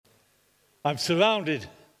I'm surrounded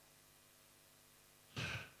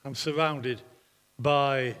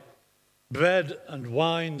by bread and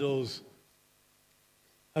wine, those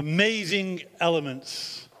amazing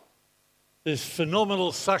elements, this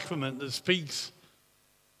phenomenal sacrament that speaks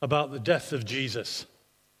about the death of Jesus.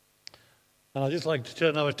 And I'd just like to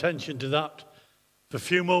turn our attention to that for a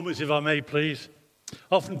few moments, if I may, please.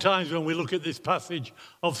 Oftentimes when we look at this passage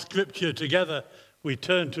of Scripture together, we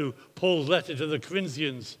turn to Paul's letter to the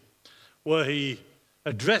Corinthians, where he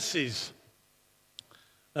addresses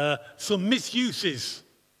some misuses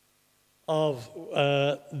of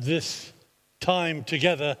this time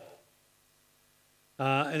together.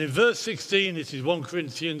 And in verse 16, this is 1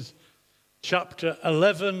 Corinthians chapter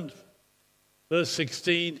 11, verse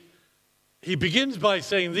 16, he begins by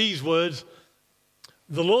saying these words,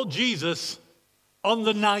 "The Lord Jesus, on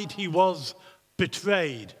the night he was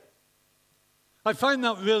betrayed." I find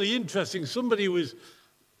that really interesting. Somebody was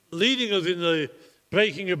leading us in the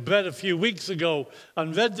breaking of bread a few weeks ago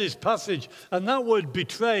and read this passage, and that word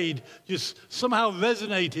betrayed just somehow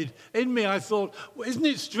resonated in me. I thought, well, isn't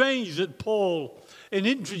it strange that Paul, in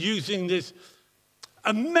introducing this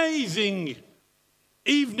amazing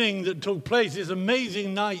evening that took place, this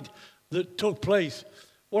amazing night that took place,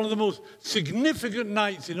 one of the most significant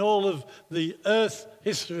nights in all of the earth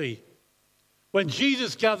history, when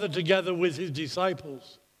Jesus gathered together with his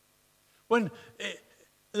disciples,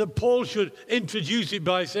 that Paul should introduce it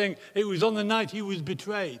by saying it was on the night he was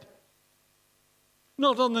betrayed.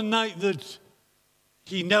 Not on the night that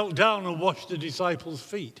he knelt down and washed the disciples'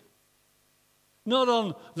 feet. Not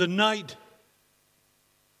on the night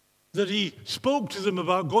that he spoke to them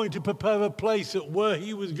about going to prepare a place that where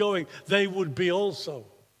he was going, they would be also.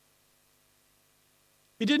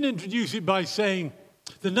 He didn't introduce it by saying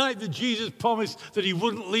the night that Jesus promised that he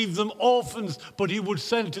wouldn't leave them orphans, but he would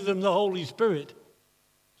send to them the Holy Spirit.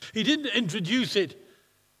 He didn't introduce it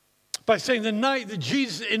by saying the night that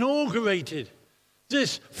Jesus inaugurated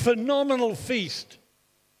this phenomenal feast,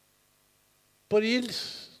 but he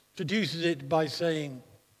introduces it by saying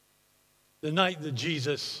the night that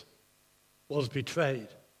Jesus was betrayed.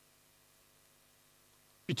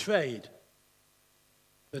 Betrayed.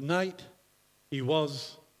 The night he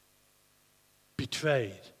was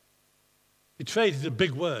betrayed. Betrayed is a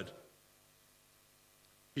big word.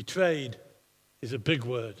 Betrayed is a big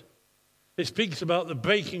word. It speaks about the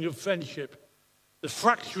breaking of friendship, the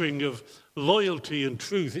fracturing of loyalty and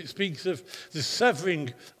truth. It speaks of the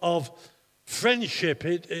severing of friendship.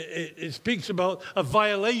 It speaks about a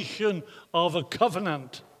violation of a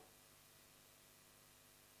covenant.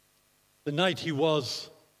 The night he was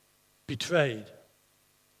betrayed.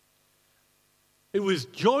 It was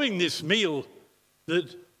during this meal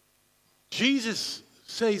that Jesus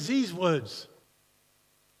says these words,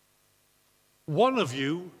 "One of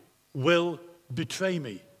you will betray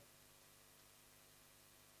me."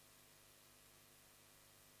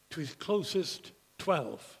 To his closest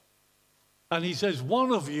 12. And he says,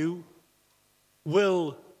 "One of you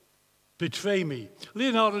will betray me."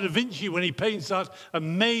 Leonardo da Vinci, when he paints that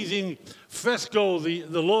amazing fresco,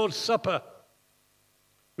 the Lord's Supper,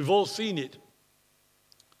 we've all seen it.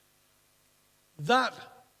 That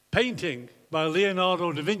painting by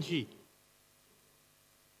Leonardo da Vinci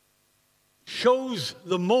shows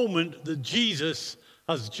the moment that Jesus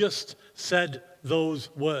has just said those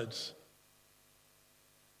words.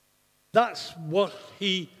 That's what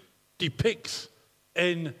he depicts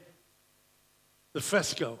in the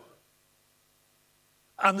fresco.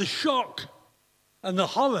 And the shock and the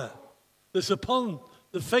horror that's upon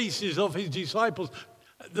the faces of his disciples,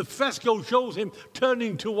 the fresco shows him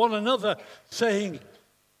turning to one another saying,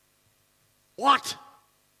 "What?"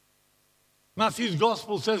 Matthew's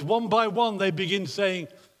gospel says one by one they begin saying,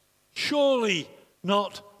 "Surely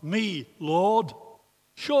not me, Lord.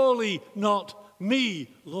 Surely not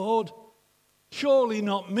me, Lord. Surely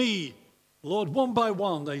not me, Lord." One by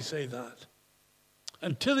one they say that.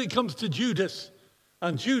 Until it comes to Judas,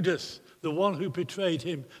 and Judas, the one who betrayed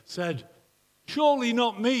him, said, "Surely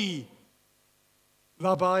not me,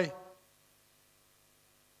 Rabbi."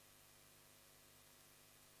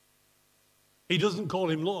 He doesn't call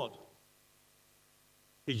him Lord.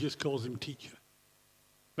 He just calls him teacher.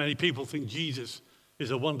 Many people think Jesus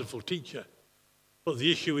is a wonderful teacher, but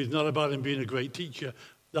the issue is not about him being a great teacher,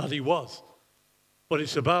 that he was, but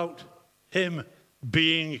it's about him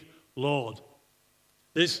being Lord.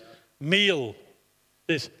 This meal,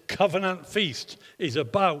 this covenant feast, is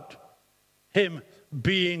about him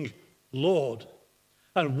being Lord.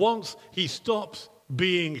 And once he stops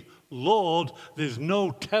being Lord, there's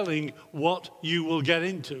no telling what you will get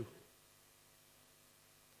into.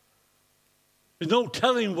 There's no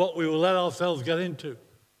telling what we will let ourselves get into.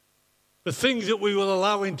 The things that we will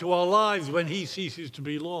allow into our lives when he ceases to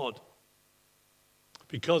be Lord.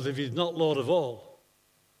 Because if he's not Lord of all,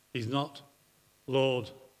 he's not Lord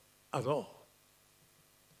at all.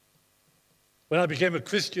 When I became a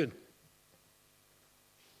Christian,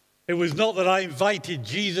 it was not that I invited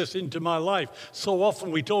Jesus into my life. So often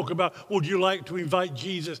we talk about, would you like to invite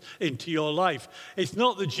Jesus into your life? It's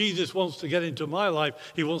not that Jesus wants to get into my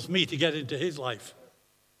life. He wants me to get into his life.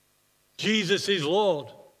 Jesus is Lord.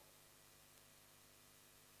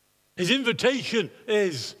 His invitation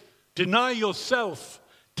is, deny yourself,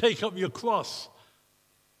 take up your cross,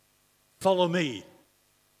 follow me.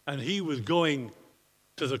 And he was going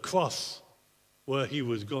to the cross where he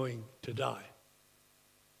was going to die.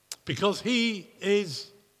 Because he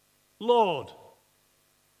is Lord.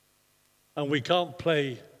 And we can't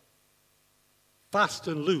play fast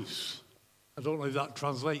and loose. I don't know if that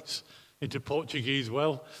translates into Portuguese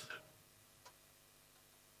well.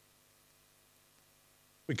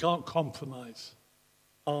 We can't compromise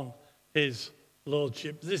on his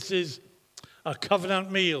lordship. This is a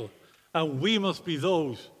covenant meal, and we must be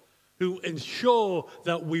those who ensure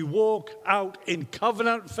that we walk out in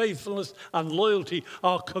covenant faithfulness and loyalty,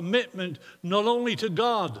 our commitment not only to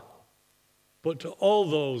God, but to all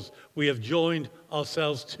those we have joined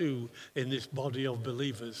ourselves to in this body of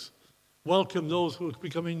believers. Welcome those who are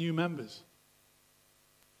becoming new members.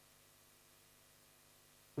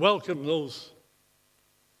 Welcome those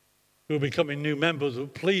who are becoming new members.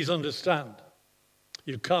 Please understand,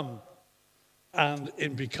 you come, and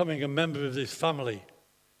in becoming a member of this family,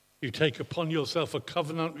 you take upon yourself a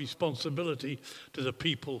covenant responsibility to the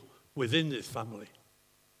people within this family.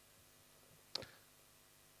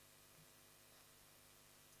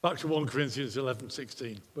 Back to 1 Corinthians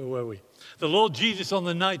 11:16. Where were we? The Lord Jesus, on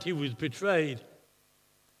the night he was betrayed,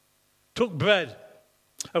 took bread,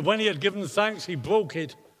 and when he had given thanks, he broke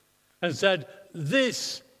it and said,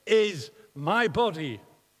 "This is my body,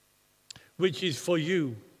 which is for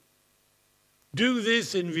you. Do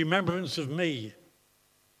this in remembrance of me."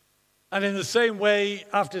 And in the same way,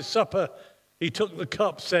 after supper, he took the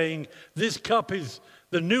cup, saying, "This cup is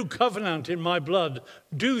the new covenant in my blood.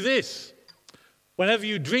 Do this whenever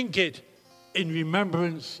you drink it in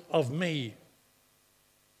remembrance of me.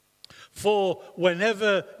 For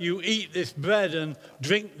whenever you eat this bread and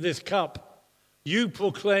drink this cup, you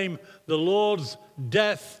proclaim the Lord's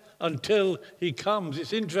death until he comes."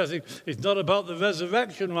 It's interesting. It's not about the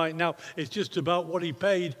resurrection right now. It's just about what he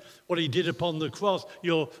paid, what he did upon the cross.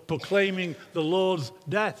 You're proclaiming the Lord's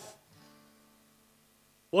death.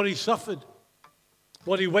 What he suffered,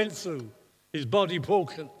 what he went through, his body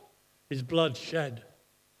broken, his blood shed.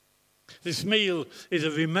 This meal is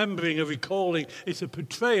a remembering, a recalling. It's a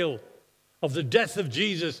portrayal of the death of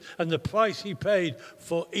Jesus and the price he paid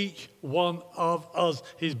for each one of us.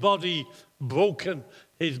 His body broken,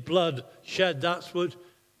 his blood shed. That's what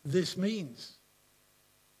this means.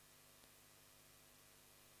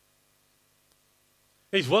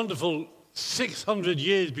 It's wonderful. 600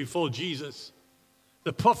 years before Jesus,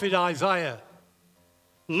 the prophet Isaiah,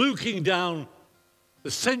 looking down the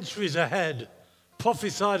centuries ahead,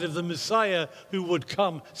 prophesied of the Messiah who would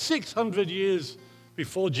come 600 years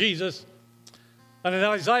before Jesus. And in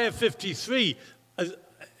Isaiah 53,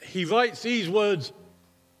 he writes these words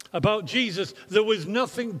about Jesus: "There was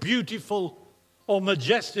nothing beautiful or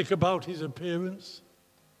majestic about his appearance,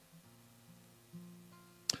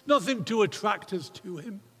 nothing to attract us to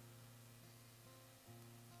him.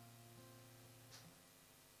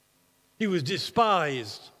 He was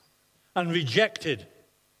despised and rejected,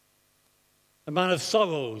 a man of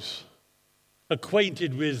sorrows,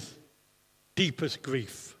 acquainted with deepest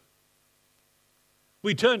grief.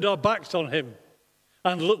 We turned our backs on him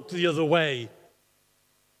and looked the other way.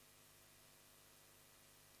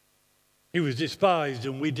 He was despised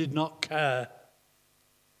and we did not care.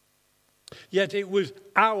 Yet it was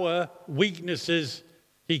our weaknesses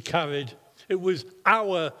he carried. It was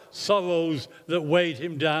our sorrows that weighed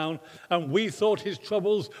him down, and we thought his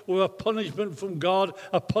troubles were a punishment from God,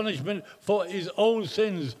 a punishment for his own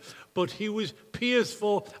sins. But he was pierced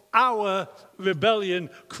for our rebellion,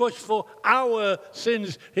 crushed for our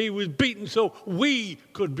sins. He was beaten so we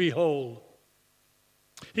could be whole.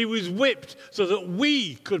 He was whipped so that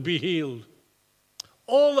we could be healed.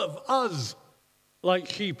 All of us, like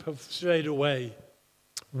sheep, have strayed away.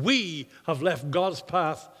 We have left God's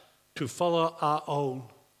path to follow our own.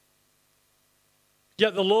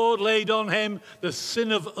 Yet the Lord laid on him the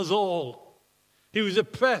sin of us all. He was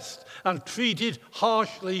oppressed and treated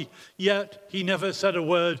harshly, yet he never said a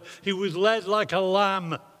word. He was led like a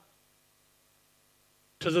lamb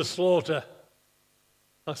to the slaughter,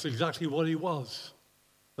 That's exactly what he was.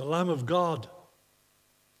 The Lamb of God.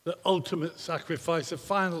 The ultimate sacrifice, the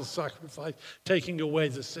final sacrifice, taking away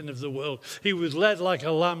the sin of the world. He was led like a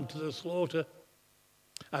lamb to the slaughter.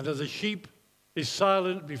 And as a sheep is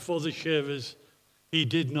silent before the shearers, he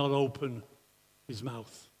did not open his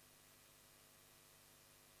mouth.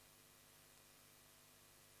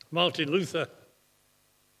 Martin Luther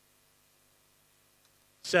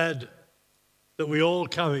said that we all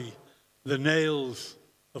carry the nails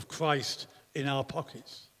of Christ in our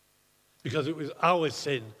pockets because it was our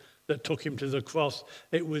sin that took him to the cross.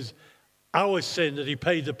 It was our sin that he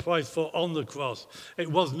paid the price for on the cross.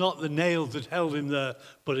 It was not the nails that held him there,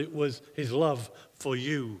 but it was his love for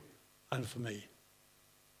you and for me.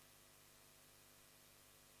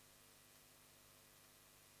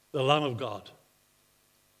 The Lamb of God.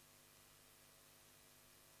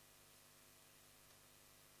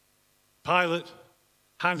 Pilate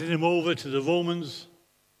handed him over to the Romans,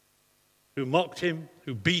 who mocked him,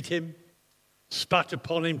 who beat him, spat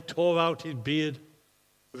upon him, tore out his beard,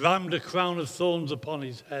 rammed a crown of thorns upon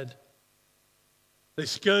his head. They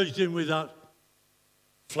scourged him with that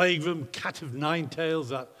flagrum cat of nine tails,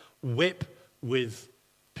 that whip with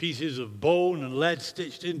pieces of bone and lead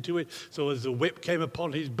stitched into it. So as the whip came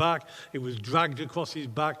upon his back, it was dragged across his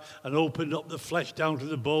back and opened up the flesh down to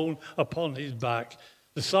the bone upon his back.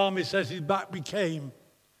 The psalmist says his back became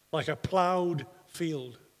like a ploughed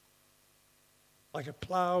field. Like a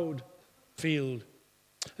ploughed field.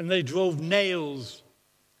 And they drove nails,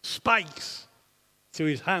 spikes, through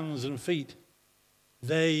his hands and feet.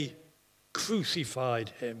 They crucified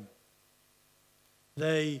him.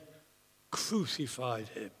 They crucified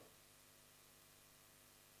him.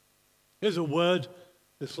 Here's a word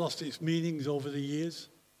that's lost its meanings over the years.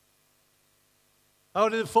 How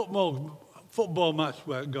did the football match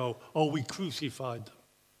go? Oh, we crucified them.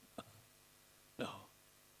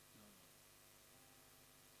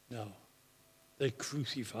 No. They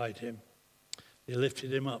crucified him. They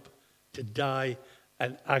lifted him up to die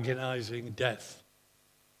an agonizing death.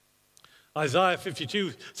 Isaiah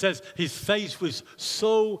 52 says his face was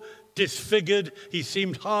so disfigured, he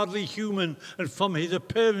seemed hardly human, and from his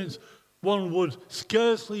appearance one would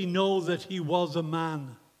scarcely know that he was a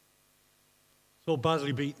man. So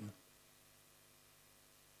badly beaten.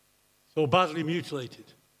 So badly mutilated.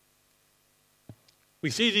 We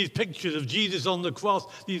see these pictures of Jesus on the cross,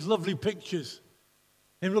 these lovely pictures.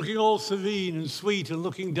 Him looking all serene and sweet and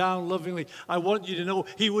looking down lovingly. I want you to know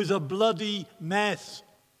he was a bloody mess.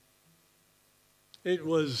 It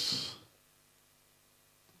was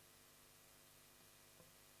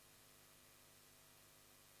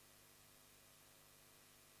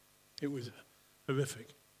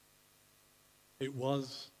horrific. It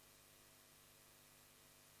was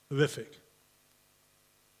horrific.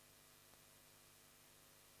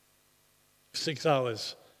 6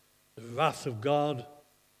 hours, the wrath of God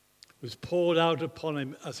was poured out upon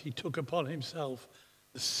him as he took upon himself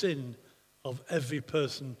the sin of every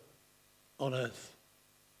person on earth,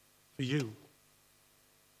 for you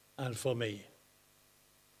and for me.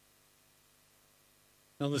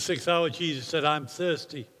 And on the 6th hour, Jesus said, I'm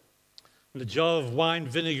thirsty. And a jar of wine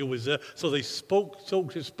vinegar was there, so they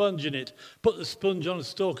soaked a sponge in it, put the sponge on a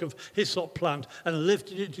stalk of hyssop plant, and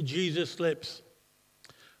lifted it to Jesus' lips.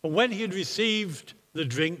 And when he had received the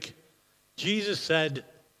drink, Jesus said,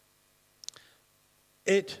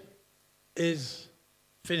 it is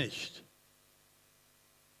finished.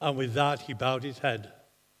 And with that, he bowed his head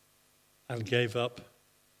and gave up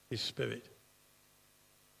his spirit.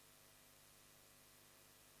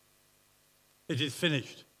 It is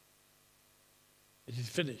finished. It is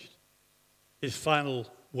finished. His final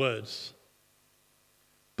words.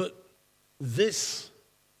 But this,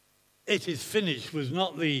 it is finished, was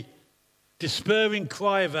not the despairing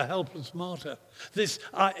cry of a helpless martyr. This,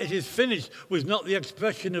 it is finished, was not the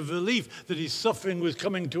expression of relief that his suffering was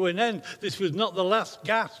coming to an end. This was not the last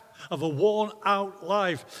gasp of a worn-out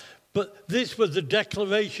life. But this was the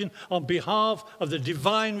declaration on behalf of the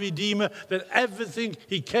divine Redeemer that everything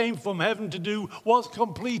he came from heaven to do was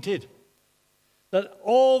completed. That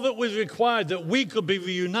all that was required, that we could be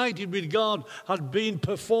reunited with God, had been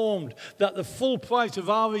performed. That the full price of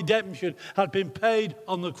our redemption had been paid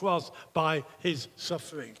on the cross by his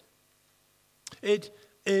suffering. It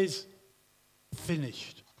is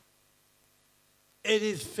finished. It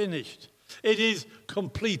is finished. It is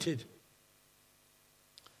completed.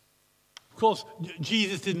 Of course,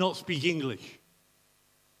 Jesus did not speak English.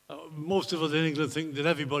 Most of us in England think that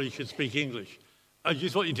everybody should speak English. I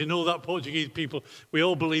just want you to know that, Portuguese people, we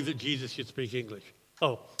all believe that Jesus should speak English.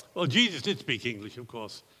 Oh, well, Jesus did speak English, of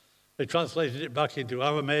course. They translated it back into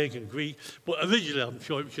Aramaic and Greek, but originally I'm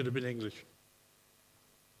sure it should have been English.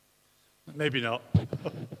 Maybe not.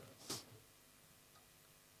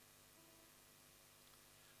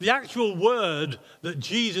 The actual word that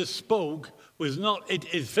Jesus spoke was not,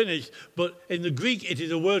 "it is finished," but in the Greek it is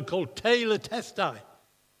a word called teletestai.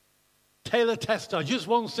 Teletestai, just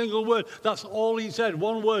one single word. That's all he said,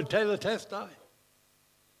 one word, teletestai.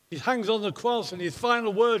 He hangs on the cross and his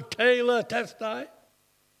final word, teletestai.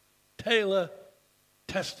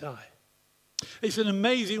 Teletestai. It's an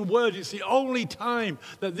amazing word. It's the only time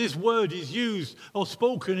that this word is used or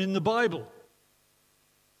spoken in the Bible.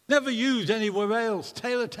 Never used anywhere else.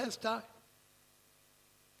 Teletestai.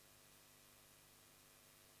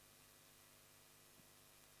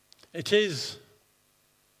 It is,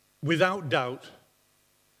 without doubt,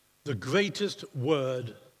 the greatest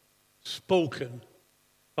word spoken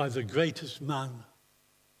by the greatest man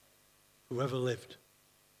who ever lived.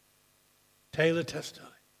 Teletestai.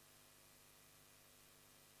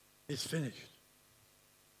 It's finished.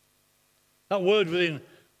 That word was in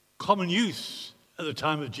common use at the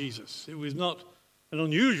time of Jesus. It was not an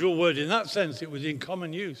unusual word in that sense. It was in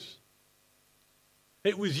common use.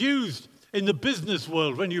 It was used in the business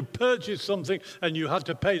world when you purchased something and you had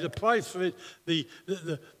to pay the price for it. The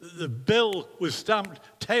bill was stamped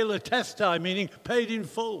teletestai, meaning paid in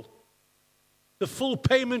full. The full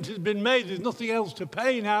payment has been made. There's nothing else to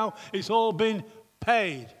pay now. It's all been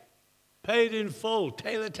paid. Paid in full,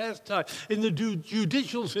 teletestai. In the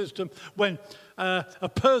judicial system, when a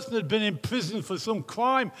person had been in prison for some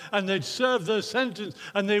crime and they'd served their sentence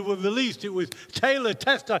and they were released, it was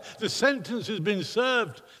teletestai. The sentence has been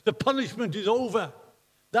served. The punishment is over.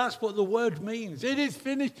 That's what the word means. It is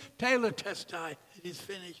finished. Teletestai. It is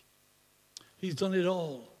finished. He's done it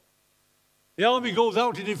all. The army goes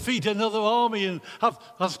out to defeat another army and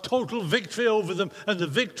has total victory over them, and the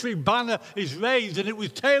victory banner is raised, and it was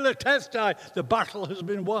teletestai. The battle has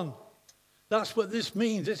been won. That's what this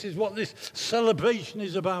means. This is what this celebration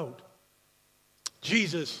is about.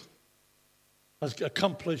 Jesus has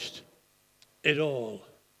accomplished it all.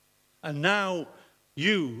 And now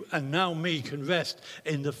you and now me can rest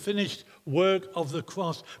in the finished work of the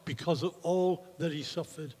cross because of all that he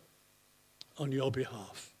suffered on your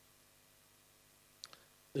behalf.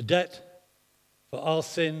 The debt for our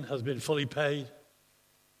sin has been fully paid.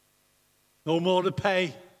 No more to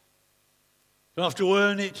pay. Don't have to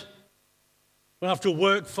earn it. Don't have to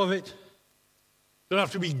work for it. Don't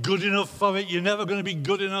have to be good enough for it. You're never going to be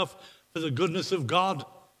good enough for the goodness of God.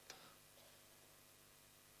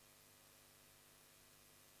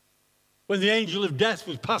 When the angel of death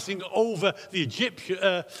was passing over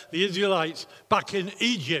the Israelites back in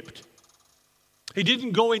Egypt, he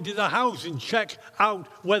didn't go into the house and check out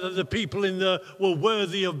whether the people in there were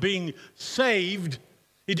worthy of being saved.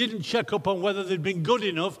 He didn't check up on whether they'd been good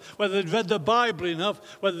enough, whether they'd read the Bible enough,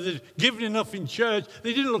 whether they'd given enough in church.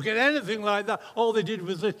 They didn't look at anything like that. All they did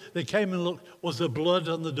was this. They came and looked. Was there blood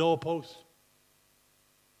on the doorpost?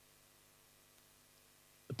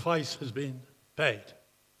 The price has been paid.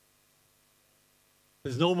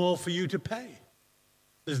 There's no more for you to pay.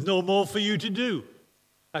 There's no more for you to do,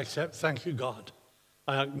 except thank you, God.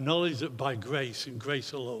 I acknowledge that by grace and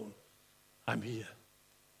grace alone, I'm here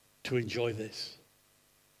to enjoy this.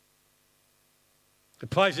 The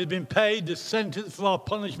price has been paid, the sentence for our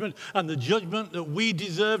punishment and the judgment that we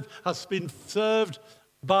deserved has been served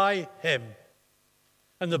by him.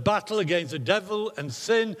 And the battle against the devil and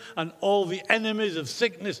sin and all the enemies of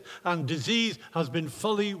sickness and disease has been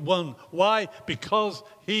fully won. Why? Because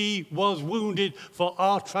he was wounded for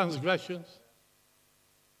our transgressions.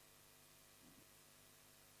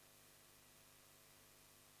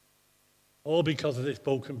 All because of this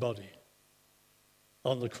broken body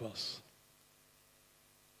on the cross.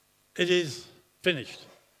 It is finished.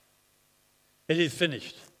 It is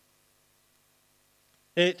finished.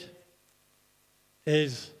 It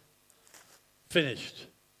is finished.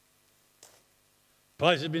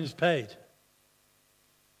 Price has been paid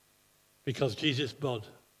because Jesus'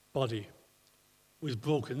 body was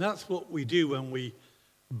broken. That's what we do when we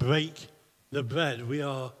break the bread. We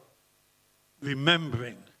are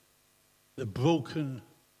remembering the broken,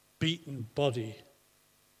 beaten body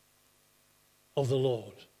of the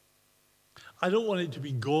Lord. I don't want it to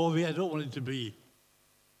be gory. I don't want it to be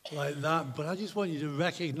like that. But I just want you to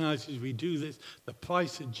recognize as we do this, the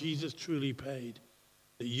price that Jesus truly paid,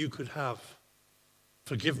 that you could have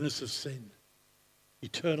forgiveness of sin,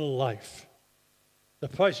 eternal life. The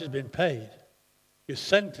price has been paid. Your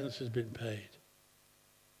sentence has been paid.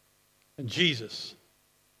 And Jesus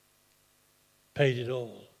paid it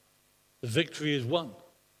all. The victory is won.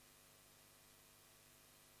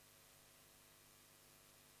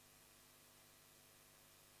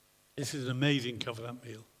 This is an amazing covenant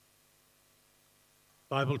meal.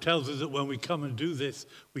 The Bible tells us that when we come and do this,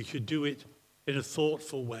 we should do it in a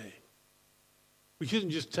thoughtful way. We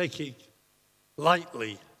shouldn't just take it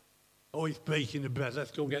lightly. Oh, it's baking the bread. Let's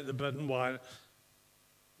go get the bread and wine.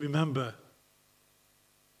 Remember,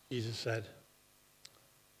 Jesus said,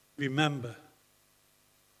 remember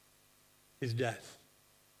his death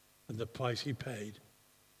and the price he paid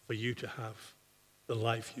for you to have the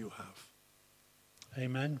life you have.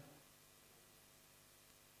 Amen.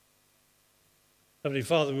 Heavenly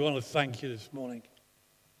Father, we want to thank you this morning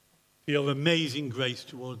for your amazing grace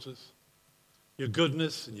towards us, your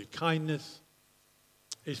goodness and your kindness.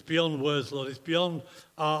 It's beyond words, Lord. It's beyond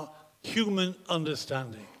our human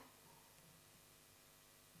understanding.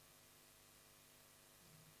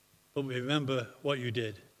 But we remember what you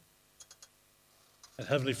did. And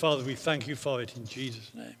Heavenly Father, we thank you for it in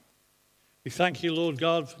Jesus' name. We thank you, Lord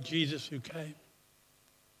God, for Jesus who came.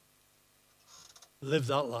 Live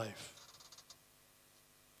that life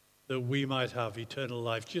that we might have eternal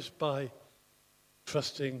life just by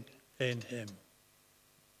trusting in him.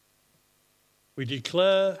 We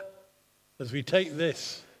declare as we take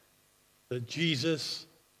this that Jesus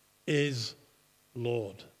is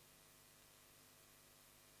Lord.